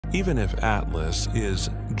Even if Atlas is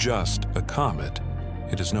just a comet,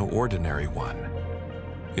 it is no ordinary one.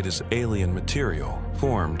 It is alien material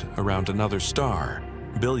formed around another star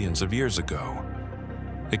billions of years ago.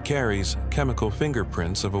 It carries chemical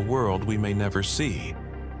fingerprints of a world we may never see.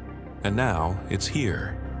 And now it's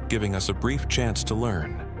here, giving us a brief chance to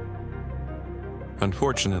learn.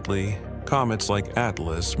 Unfortunately, comets like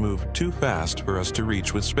Atlas move too fast for us to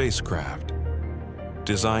reach with spacecraft.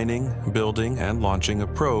 Designing, building, and launching a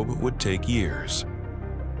probe would take years.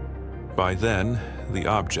 By then, the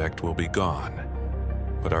object will be gone.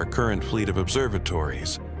 But our current fleet of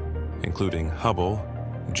observatories, including Hubble,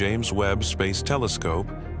 James Webb Space Telescope,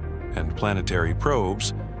 and planetary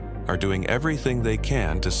probes, are doing everything they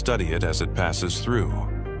can to study it as it passes through.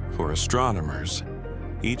 For astronomers,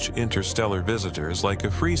 each interstellar visitor is like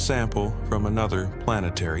a free sample from another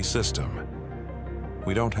planetary system.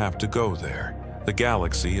 We don't have to go there. The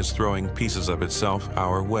galaxy is throwing pieces of itself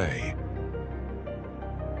our way.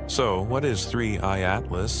 So, what is 3I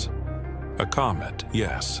Atlas? A comet,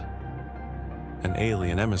 yes. An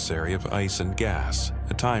alien emissary of ice and gas,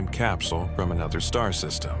 a time capsule from another star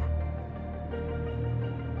system.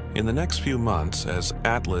 In the next few months, as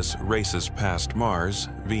Atlas races past Mars,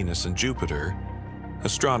 Venus, and Jupiter,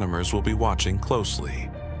 astronomers will be watching closely.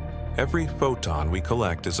 Every photon we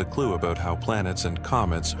collect is a clue about how planets and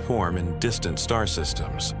comets form in distant star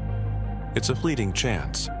systems. It's a fleeting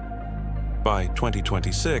chance. By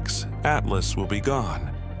 2026, Atlas will be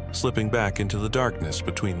gone, slipping back into the darkness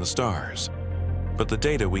between the stars. But the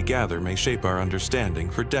data we gather may shape our understanding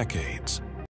for decades.